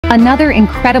Another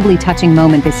incredibly touching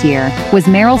moment this year was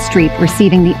Meryl Streep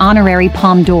receiving the honorary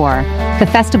Palme d'Or, the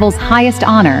festival's highest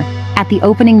honor, at the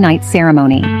opening night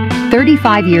ceremony.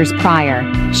 35 years prior,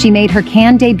 she made her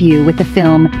Cannes debut with the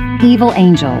film Evil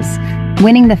Angels,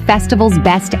 winning the festival's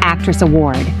Best Actress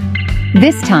award.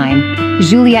 This time,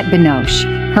 Juliette Binoche,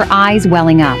 her eyes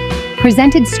welling up,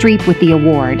 presented Streep with the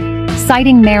award,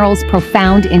 citing Meryl's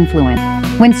profound influence.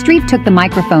 When Streep took the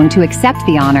microphone to accept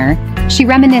the honor, she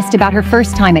reminisced about her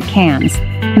first time at Cannes,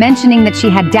 mentioning that she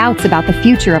had doubts about the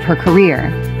future of her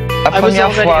career. La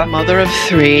première fois,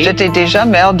 j'étais déjà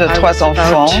mère de 3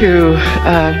 enfants.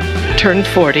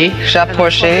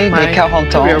 J'approchais des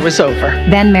 40 ans.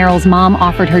 Then Meryl's mom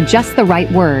offered her just the right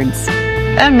words.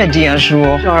 Elle me dit un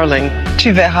jour, Darling,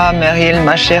 tu verras, Meryl,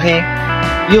 ma chérie.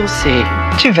 you'll see.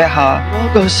 Tu verras. All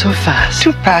goes so fast.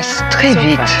 Tout passe très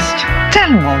vite,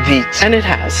 tellement vite. And it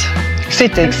has.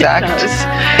 C'est exact.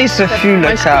 Et ce fut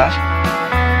le cas.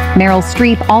 Meryl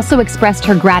Streep also expressed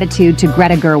her gratitude to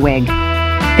Greta Gerwig.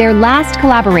 Their last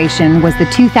collaboration was the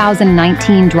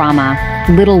 2019 drama,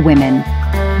 Little Women.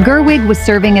 Gerwig was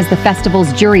serving as the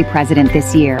festival's jury president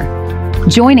this year.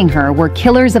 Joining her were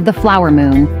Killers of the Flower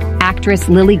Moon, actress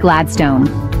Lily Gladstone,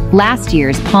 last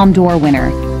year's Palme d'Or winner,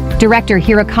 director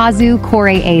Hirokazu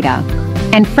Kore-eda,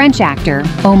 and French actor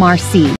Omar Sy.